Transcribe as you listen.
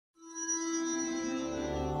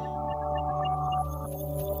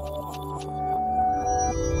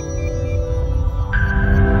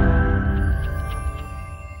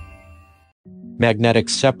magnetic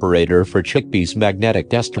separator for Chickpeas magnetic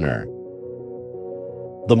Destoner.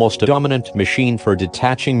 The most dominant machine for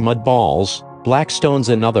detaching mud balls, black stones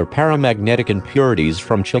and other paramagnetic impurities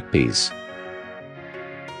from chickpeas.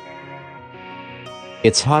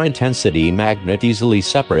 Its high-intensity magnet easily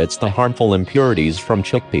separates the harmful impurities from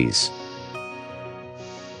chickpeas.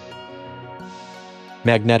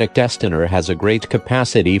 Magnetic Destoner has a great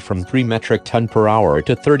capacity from 3 metric ton per hour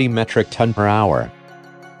to 30 metric ton per hour.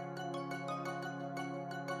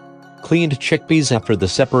 Cleaned chickpeas after the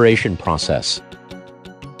separation process.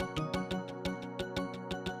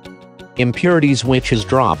 Impurities which is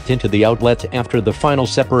dropped into the outlet after the final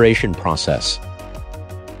separation process.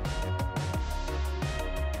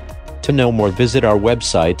 To know more, visit our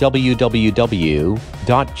website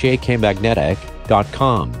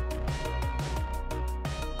www.jkmagnetic.com.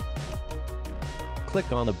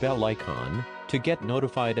 Click on the bell icon to get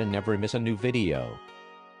notified and never miss a new video.